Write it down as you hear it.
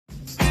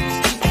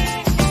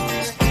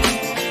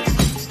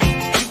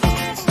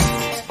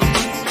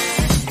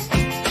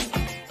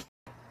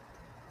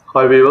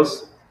Hi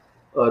viewers,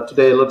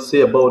 today let's see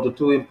about the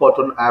two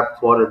important apps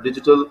for a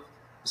digital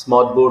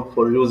smartboard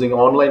for using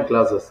online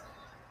classes.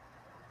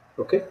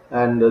 Okay,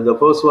 and the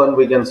first one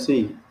we can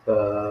see,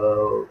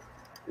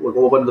 we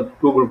open the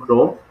Google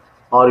Chrome,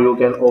 or you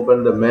can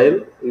open the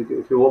mail.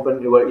 If you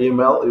open your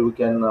email, you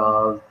can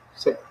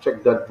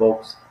check that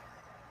box.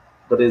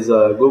 That is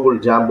Google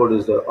Jamboard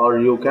is there, or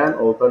you can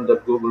open the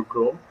Google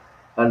Chrome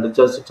and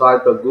just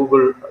type a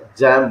Google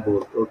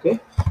Jamboard. Okay,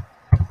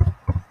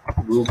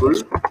 Google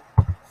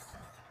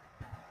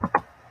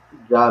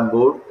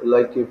Jamboard.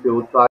 Like if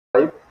you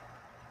type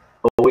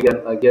we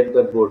can get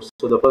that board.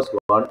 So the first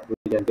one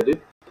we can get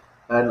it,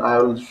 and I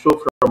will show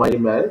from my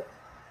email.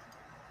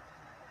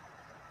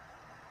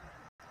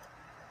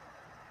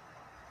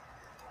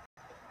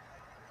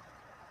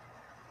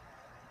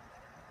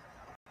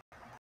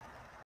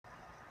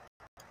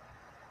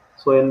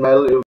 So in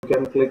mail you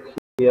can click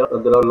here.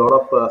 There are a lot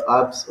of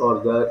apps or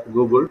the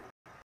Google.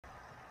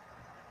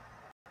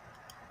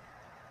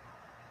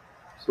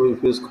 So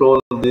if you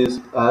scroll these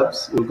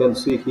apps, you can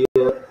see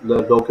here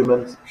the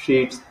documents,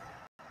 sheets,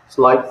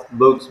 slides,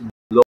 books,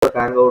 blog,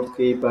 Hangouts,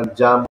 Keep, and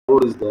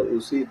Jamboard is there.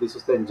 You see this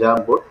is the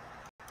Jamboard.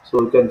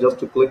 So you can just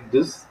click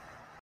this.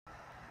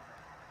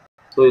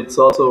 So it's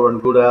also a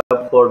good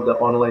app for the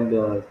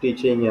online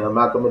teaching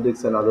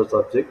mathematics and other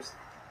subjects.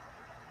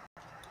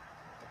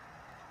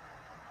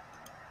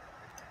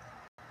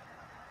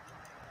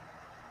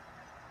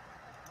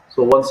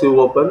 So once you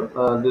open,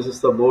 this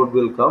is the board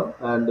will come,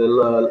 and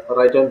the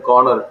right hand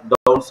corner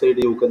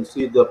downside you can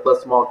see the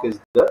plus mark is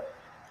there.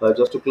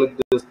 Just to click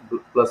this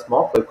plus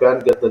mark, you can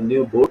get the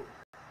new board.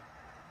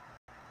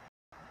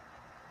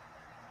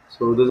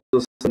 So this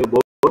is the new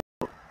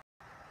board.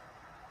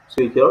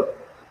 See here,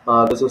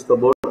 this is the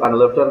board, and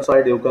left hand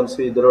side you can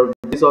see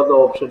these are the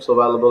options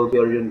available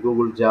here in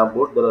Google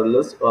Jamboard. There are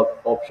list of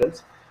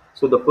options.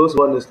 So the first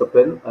one is the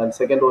pen, and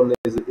second one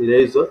is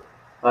eraser,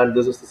 and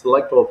this is the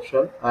select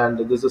option, and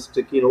this is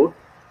sticky note,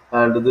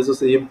 and this is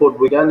the import.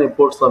 We can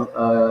import some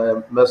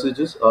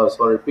messages,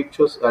 sorry,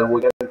 pictures, and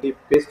we can keep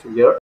paste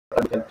here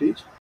and we can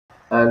teach.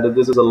 And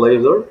this is a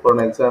laser. For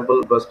an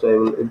example, first I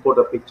will import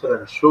a picture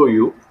and show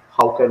you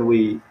how can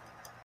we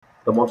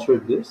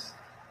demonstrate this.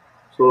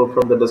 So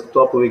from the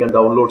desktop we can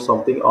download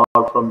something, or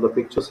from the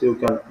pictures you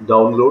can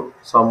download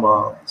some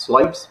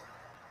slides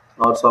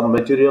or some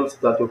materials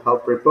that you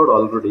have prepared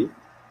already.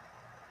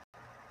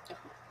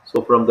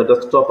 So from the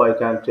desktop I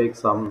can take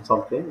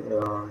something.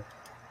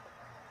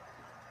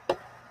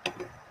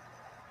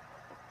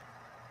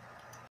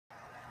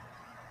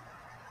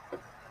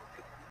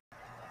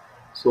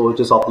 So it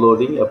is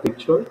uploading a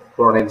picture.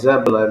 For an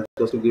example, I'm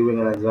just giving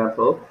an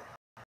example.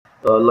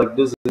 Like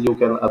this, you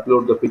can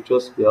upload the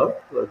pictures here.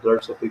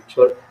 That's a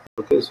picture.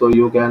 Okay, so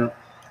you can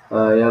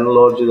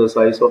enlarge the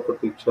size of the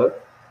picture,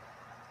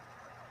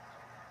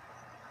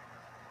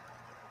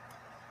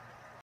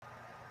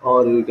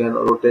 or you can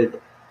rotate.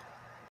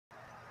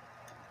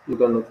 You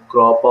can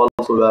crop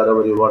also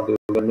wherever you want. You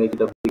can make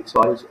it a big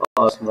size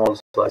or a small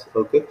size.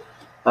 Okay,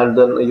 and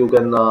then you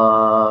can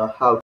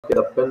have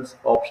the pens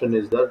option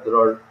is there. There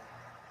are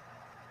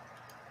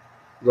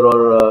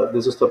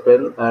this is the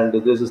pen and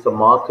this is the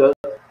marker.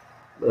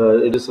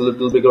 It is a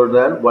little bigger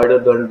than wider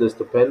than this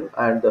the pen,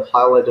 and the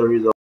highlighter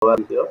is over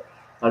here,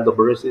 and the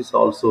brush is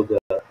also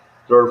there.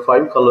 There are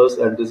five colors,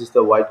 and this is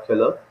the white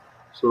color.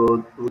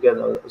 So we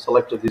can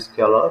select this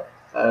color,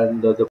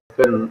 and the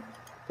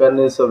pen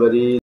is a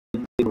very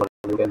thin one.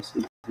 You can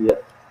see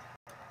here,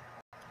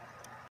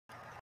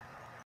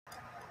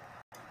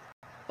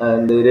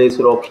 and the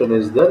eraser option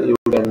is there. You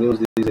can use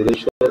this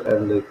eraser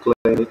and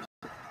clean it,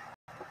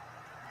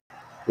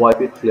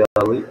 wipe it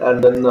clearly,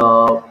 and then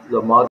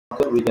the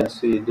marker we can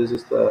see this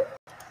is the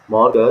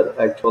marker.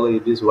 Actually,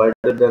 it is wider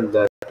than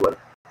that one,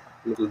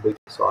 little big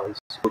size.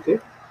 Okay,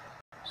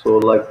 so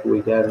like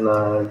we can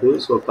do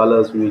so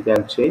colors we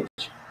can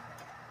change,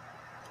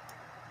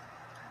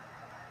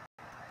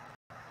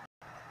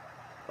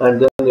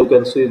 and then you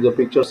can see the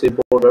pictures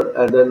imported,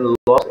 and then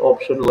last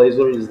option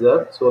laser is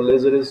there. So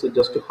laser is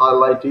just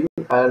highlighting,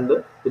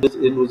 and it is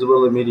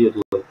invisible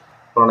immediately.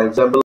 For an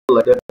example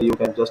like that, you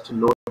can just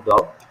note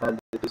down and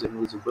it is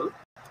invisible.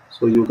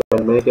 So you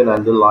can make an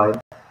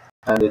underline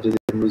and it is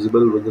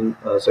invisible within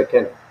a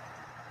second.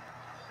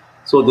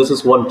 So this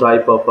is one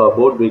type of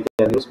board we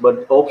can use,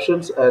 but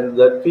options and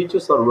the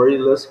features are very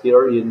less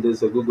here in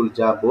this Google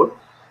Jamboard.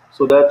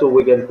 So that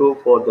we can go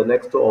for the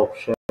next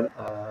option,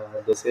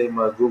 the same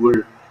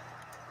Google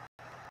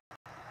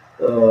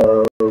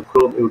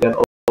Chrome. You can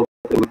open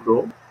Google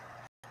Chrome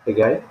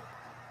again.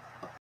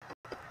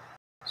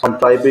 So I'm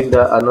typing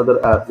the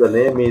another app. The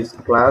name is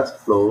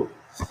Classflow.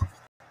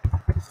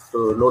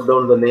 So note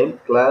down the name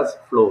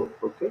Classflow.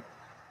 Okay.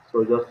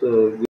 So just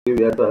give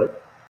enter.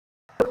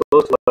 The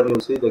first one you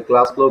see the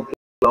Classflow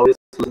cloud is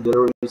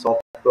delivery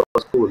software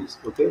for schools.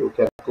 Okay, you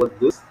can click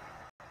this.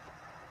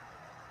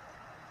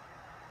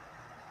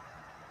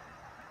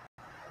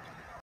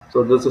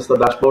 So this is the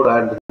dashboard,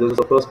 and this is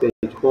the first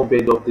page, home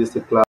page of this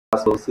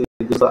Classflow. See,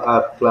 this is the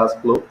app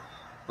Classflow,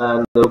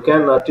 And you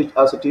can teach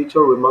as a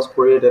teacher. We must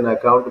create an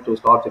account to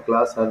start a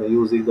class and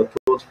using the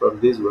tools from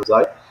this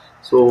website.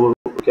 So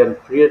we can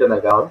create an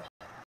account.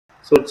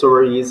 So it's a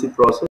very easy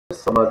process.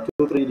 Some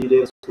 2-3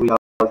 details we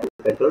have to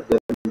enter. Then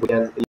we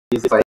can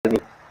easily sign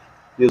in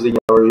using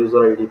our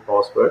user ID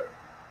password.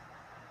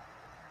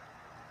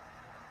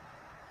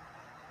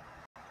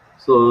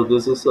 So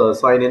this is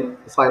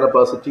sign up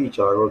as a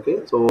teacher.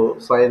 Okay, so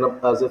sign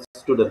up as a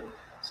student.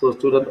 So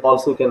student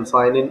also can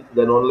sign in.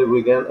 Then only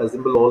we can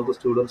assemble all the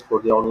students for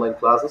the online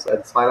classes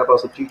and sign up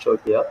as a teacher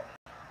here.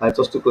 And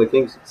just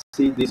clicking,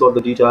 see these are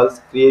the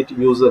details. Create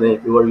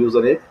username, your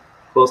username,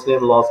 first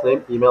name, last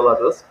name, email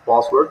address,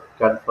 password,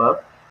 confirm.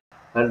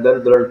 And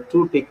then there are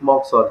two tick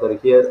marks are there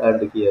here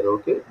and here.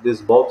 Okay, this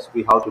box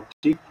we have to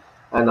tick,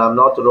 and I'm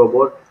not a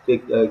robot.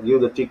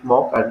 Give the tick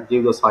mark and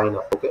give the sign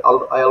up. Okay,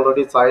 I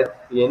already signed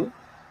in,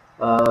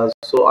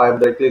 so I'm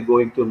directly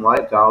going to my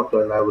account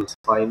and I will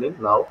sign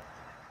in now.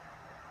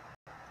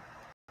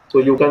 So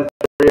you can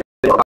create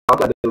an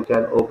account and you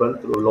can open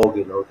through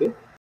login. Okay,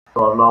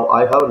 so now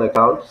I have an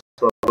account,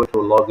 so I'm going to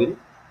login.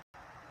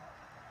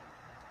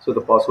 So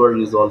the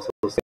password is also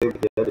saved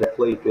here.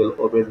 Directly it will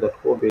open the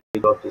home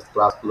page of this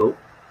Classflow.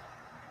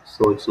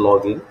 So it's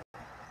login.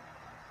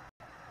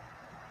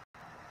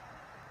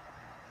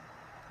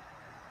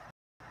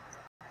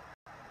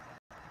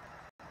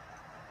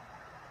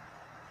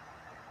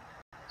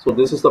 So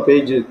this is the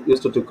page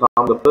used to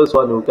come. The first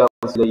one you can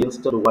see the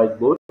instant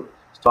whiteboard,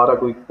 start a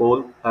quick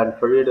poll and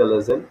create a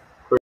lesson,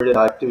 create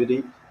an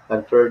activity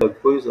and create a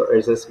quiz or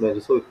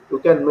assessment. So you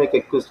can make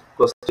a quiz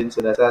questions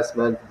and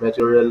assessment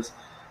materials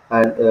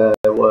and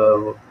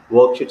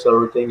worksheets,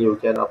 everything you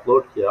can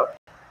upload here.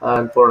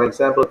 And for an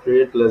example,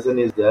 create lesson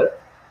is there.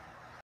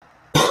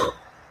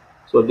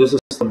 So this is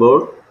the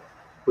board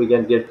we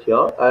can get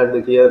here,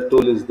 and here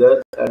tool is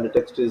there, and the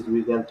text is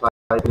we can type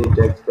any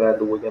text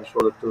and we can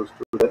show it to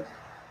students.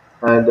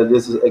 And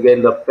this is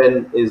again the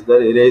pen is the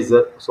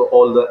eraser, so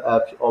all the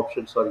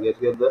options are here.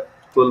 The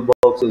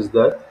toolbox is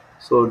there,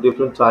 so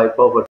different type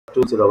of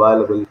tools are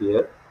available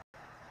here.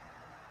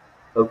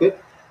 Okay,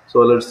 so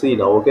let's see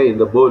now. Okay, in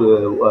the board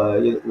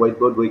in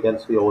whiteboard we can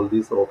see all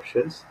these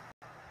options.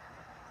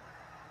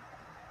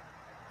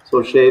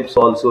 So shapes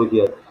also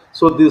here.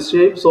 So these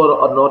shapes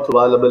are not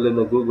available in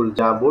a Google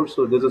Jamboard,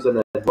 so this is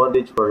an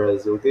advantage for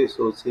us. Okay,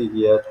 so see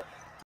here,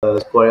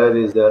 square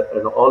is there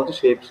and all the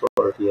shapes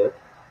are here.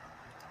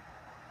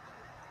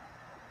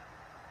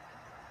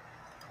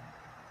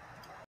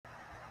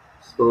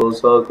 So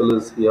circle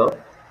is here.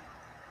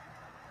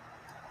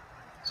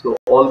 So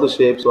all the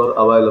shapes are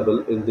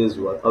available in this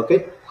one.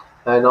 Okay,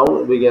 and now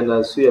we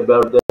can see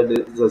about that.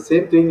 It's the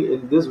same thing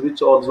in this,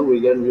 which also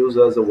we can use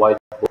as a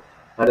whiteboard.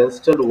 And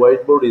instant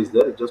whiteboard is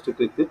there. Just to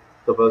click it,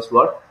 the first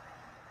one.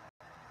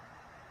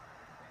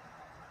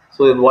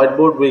 So in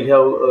whiteboard we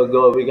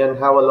have we can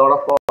have a lot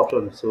of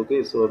options.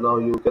 Okay, so now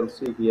you can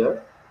see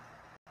here.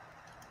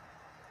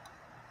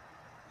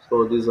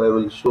 So this I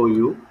will show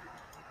you.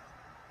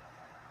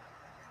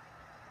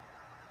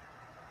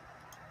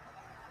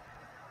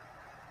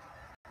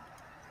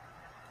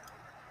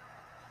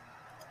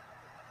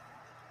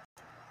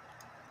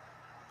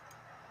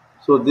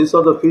 So these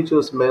are the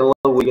features mainly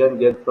we can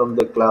get from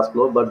the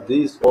Classflow, but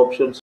these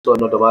options are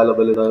not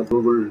available in a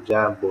Google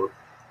Jamboard.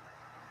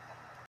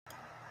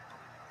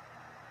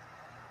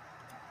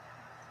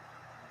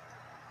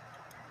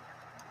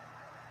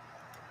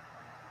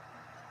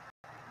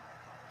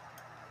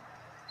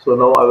 So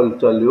now I will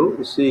tell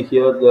you. See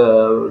here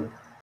the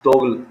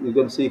toggle. You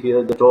can see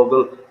here the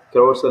toggle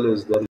carousel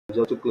is there.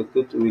 Just to click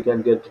it, we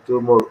can get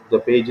two more the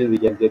pages we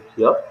can get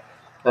here,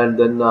 and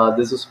then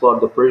this is for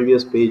the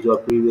previous page or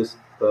previous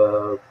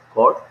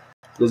code.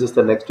 This is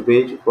the next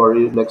page. For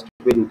you next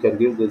page you can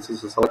give. This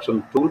is a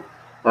selection tool,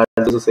 and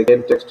this is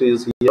again text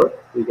is here.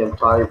 We can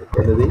type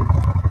anything.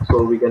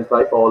 So we can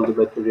type all the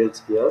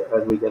materials here,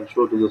 and we can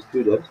show to the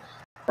students.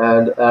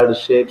 And add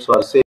shapes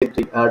or same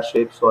thing. Add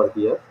shapes are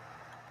here,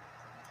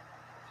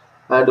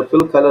 and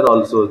fill color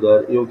also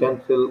there. You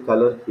can fill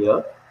color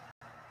here,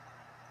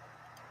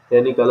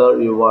 any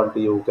color you want.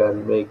 You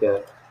can make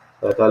a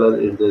color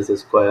in this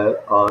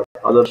square or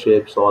other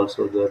shapes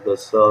also there. The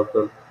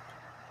circle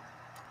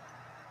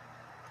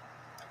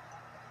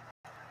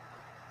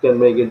can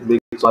make it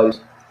big size,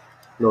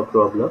 no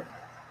problem.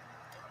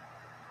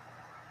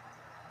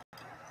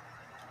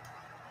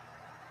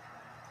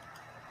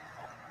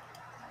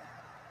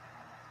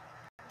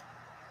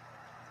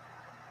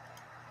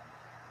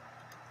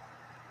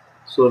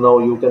 So now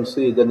you can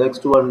see the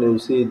next one. You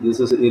see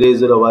this is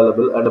eraser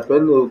available, and a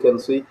pen you can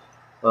see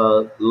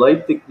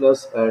light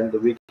thickness, and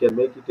we can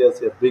make it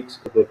as a big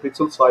the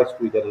pixel size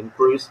we can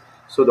increase.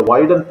 So the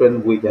widened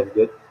pen we can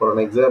get. For an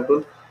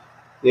example,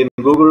 in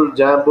Google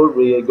Jamboard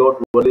we got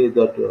only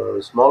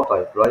that small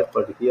type, right?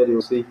 But here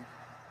you see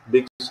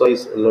big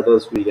size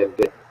letters we can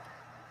get.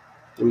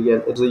 We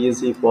can it's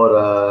easy for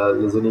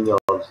listening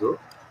also.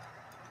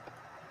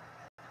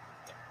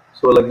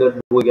 So like that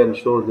we can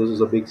show this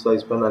is a big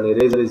size pen, and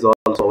eraser is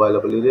also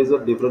available. Eraser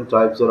different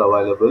types are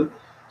available.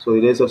 So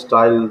eraser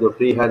style, the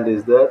freehand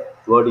is there,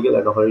 vertical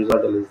and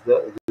horizontal is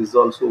there. This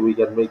also we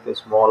can make a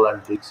small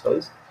and big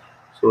size.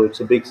 So it's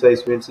a big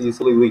size means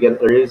easily we can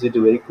erase it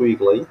very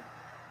quickly,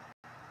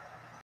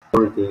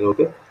 everything.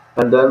 Okay,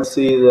 and then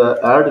see the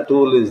add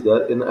tool is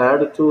there. In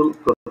add tool,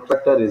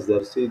 protractor is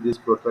there. See, this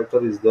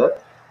protractor is there.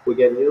 We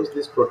can use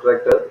this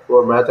protractor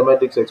for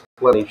mathematics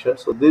explanation.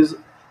 So these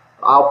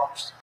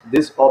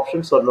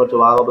options are not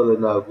available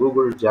in a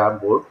Google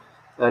Jamboard.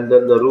 And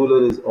then the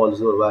ruler is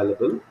also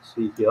available,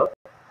 see here.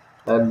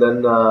 And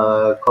then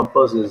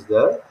compass is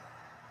there.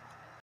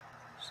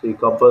 See,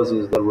 compass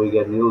is there, we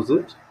can use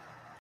it.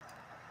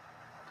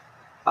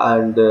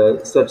 And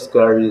set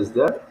square is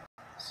there.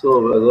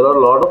 So there are a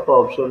lot of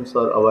options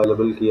are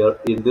available here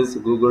in this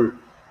Google,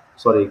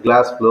 sorry,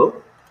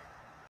 Glassflow.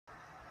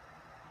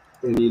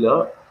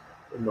 Lila,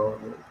 no.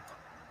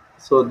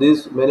 So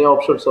these many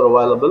options are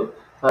available,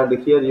 and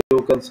here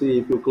you can see,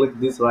 if you click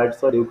this right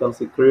side, you can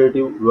see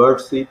creative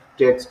worksheet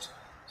text.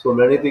 So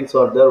many things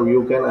are there.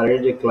 You can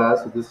arrange a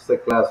class. This is a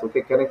class.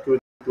 Okay, connect with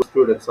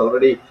students.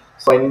 Already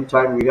signing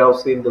time we have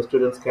seen, the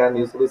students can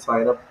easily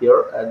sign up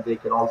here and they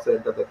can also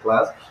enter the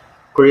class.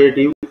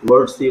 Creative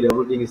worksheet,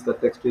 everything is, the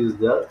text is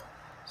there.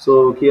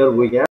 So here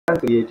we can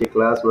create a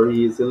class very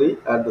easily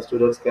and the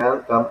students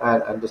can come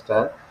and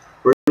understand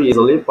very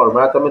easily. For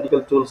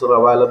mathematical tools are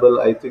available,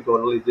 I think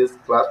only this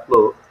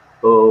Classflow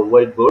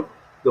whiteboard.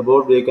 The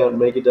board we can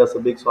make it as a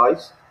big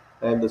size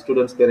and the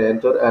students can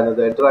enter, and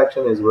the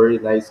interaction is very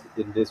nice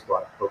in this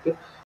one. Okay.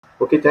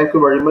 Okay, thank you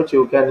very much.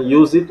 You can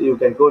use it. You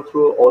can go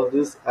through all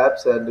these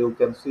apps and you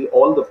can see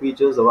all the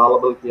features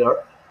available here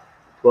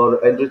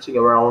for enriching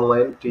our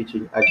online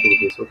teaching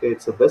activities. Okay,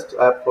 it's the best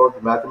app for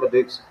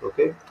mathematics.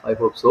 Okay, I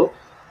hope so.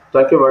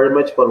 Thank you very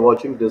much for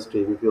watching this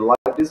TV. If you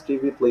like this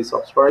TV, please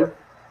subscribe,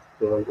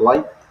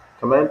 like,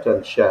 comment,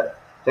 and share.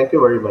 Thank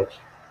you very much.